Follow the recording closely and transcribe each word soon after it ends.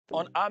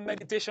On our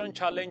meditation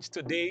challenge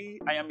today,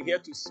 I am here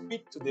to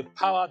speak to the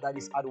power that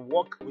is at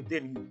work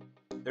within you.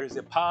 There is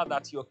a power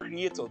that your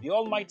Creator, the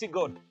Almighty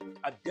God,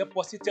 has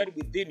deposited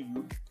within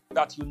you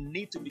that you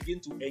need to begin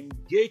to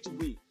engage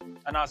with.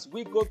 And as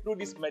we go through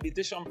this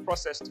meditation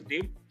process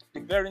today,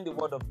 declaring the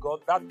word of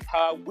God, that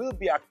power will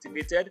be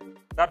activated.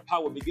 That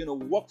power will begin to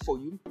work for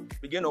you,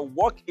 begin to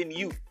work in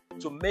you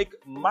to make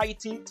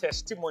mighty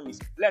testimonies,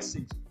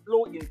 blessings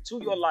flow into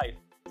your life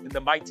in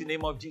the mighty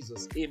name of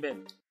Jesus.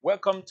 Amen.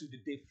 Welcome to the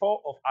day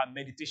 4 of our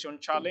meditation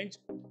challenge.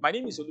 My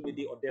name is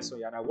Olumide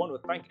Odesanya, and I want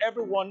to thank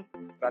everyone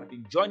that has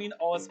been joining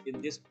us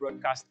in this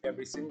broadcast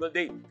every single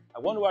day. I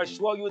want to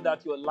assure you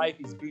that your life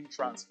is being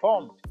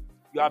transformed.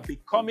 You are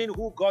becoming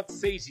who God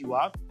says you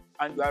are,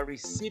 and you are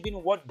receiving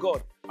what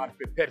God had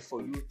prepared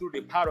for you through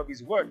the power of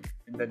His word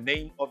in the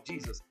name of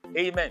Jesus.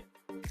 Amen.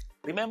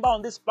 Remember,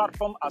 on this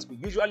platform, as we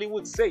usually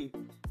would say,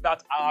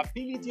 that our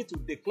ability to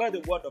declare the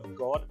word of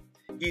God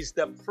is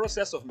the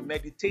process of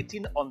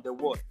meditating on the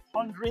word,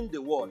 pondering the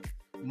word,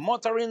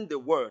 muttering the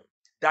word,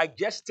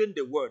 digesting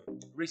the word,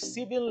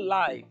 receiving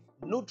life,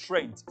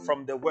 nutrients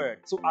from the word.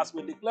 So as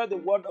we declare the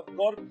word of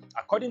God,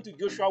 according to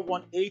Joshua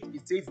 1:8,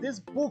 it says,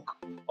 "This book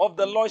of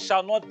the Lord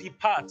shall not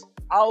depart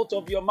out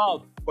of your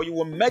mouth, but you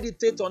will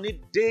meditate on it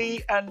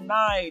day and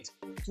night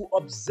to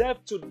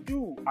observe to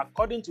do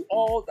according to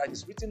all that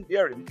is written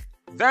therein.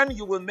 Then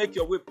you will make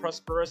your way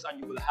prosperous and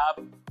you will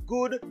have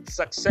good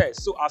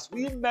success." So as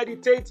we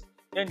meditate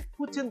and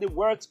putting the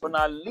words on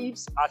our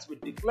lips as we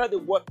declare the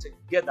word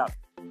together,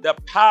 the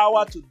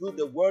power to do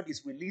the word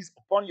is released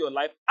upon your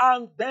life,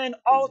 and then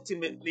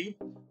ultimately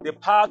the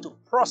power to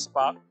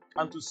prosper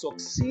and to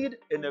succeed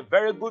in a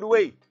very good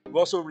way we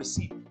also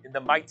receive in the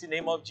mighty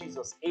name of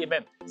Jesus.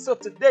 Amen. So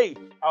today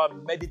our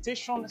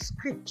meditation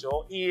scripture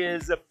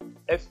is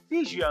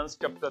Ephesians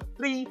chapter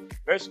 3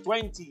 verse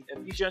 20.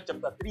 Ephesians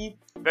chapter 3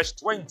 verse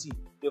 20.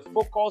 The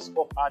focus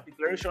of our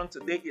declaration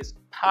today is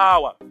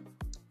power.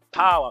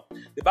 Power.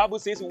 The Bible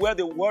says, where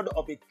the word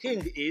of a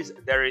king is,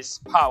 there is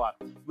power.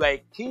 You are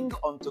a king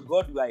unto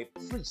God, you are a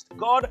priest.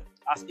 God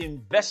has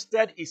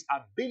invested His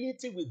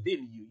ability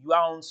within you. You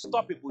are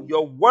unstoppable.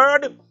 Your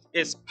word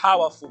is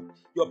powerful.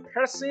 Your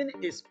person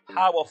is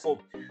powerful.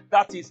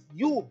 That is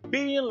you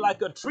being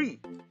like a tree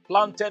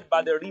planted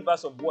by the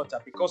rivers of water,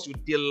 because you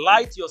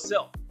delight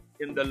yourself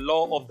in the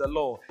law of the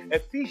Lord.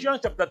 Ephesians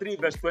chapter 3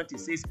 verse 20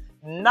 says,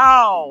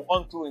 "Now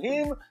unto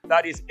Him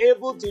that is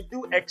able to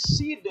do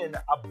exceeding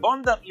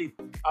abundantly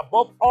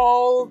above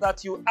all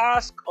that you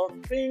ask or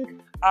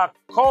think,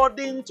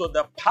 according to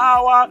the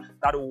power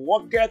that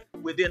worketh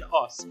within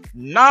us.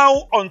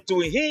 Now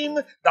unto Him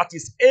that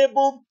is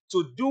able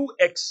to do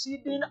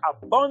exceeding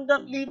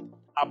abundantly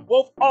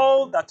above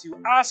all that you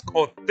ask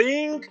or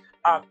think,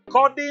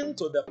 according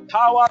to the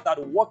power that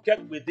worketh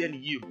within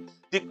you."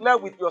 Declare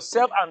with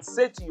yourself and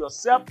say to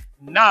yourself,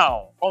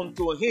 "Now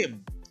unto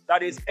Him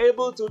that is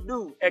able to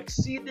do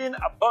exceeding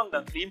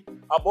abundantly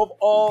above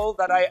all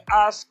that I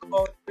ask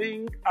or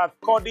think,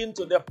 according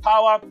to the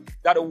power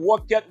that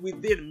worketh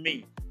within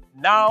me.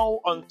 Now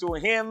unto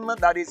Him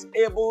that is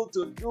able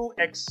to do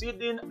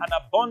exceeding and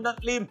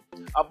abundantly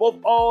above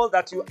all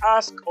that you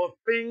ask or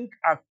think,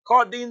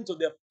 according to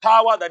the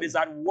power that is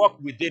at work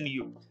within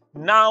you.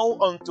 Now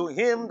unto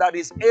Him that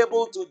is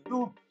able to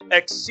do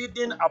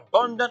exceeding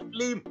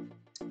abundantly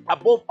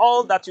above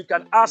all that you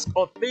can ask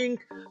or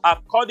think,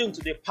 according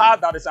to the power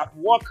that is at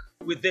work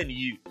within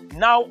you.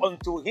 Now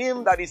unto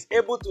Him that is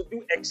able to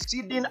do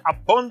exceeding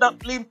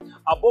abundantly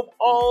above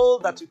all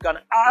that you can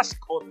ask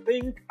or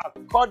think,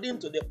 according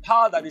to the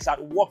power that is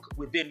at work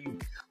within you."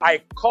 I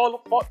call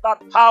forth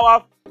that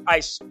power. I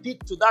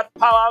speak to that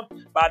power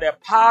by the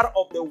power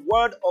of the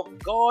word of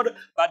God,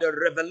 by the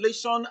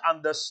revelation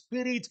and the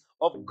Spirit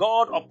of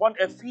God upon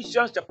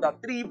Ephesians chapter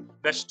 3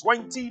 verse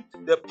 20.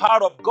 The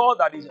power of God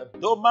that is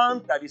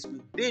dormant, that is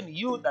within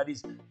you, that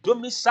is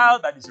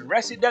domiciled, that is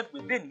resident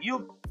within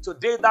you.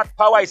 Today that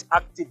power is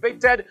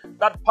activated.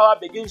 That power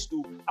begins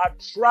to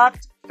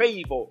attract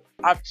favor,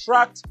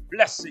 attract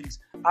blessings,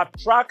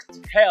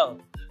 attract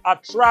health,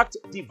 attract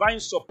divine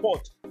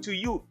support to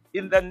you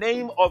in the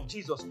name of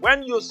Jesus.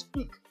 When you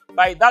speak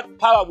by that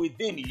power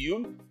within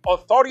you,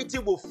 authority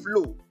will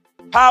flow,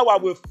 power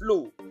will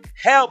flow,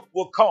 help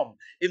will come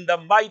in the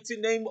mighty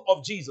name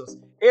of Jesus.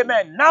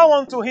 Amen. Now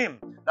unto Him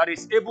that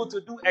is able to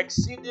do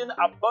exceeding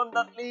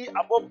abundantly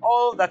above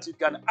all that you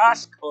can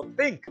ask or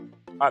think,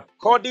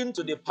 according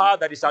to the power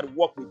that is at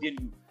work within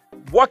you.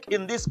 Walk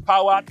in this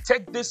power.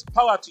 Take this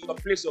power to your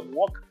place of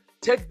work.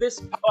 Take this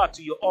power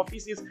to your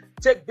offices.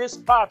 Take this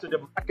power to the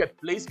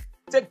marketplace.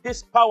 Take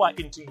this power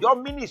into your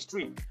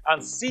ministry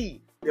and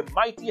see the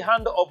mighty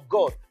hand of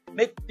God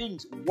make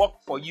things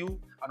work for you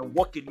and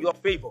work in your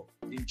favor.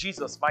 In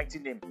Jesus' mighty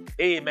name,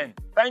 amen.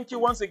 Thank you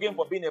once again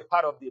for being a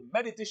part of the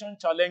meditation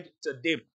challenge today.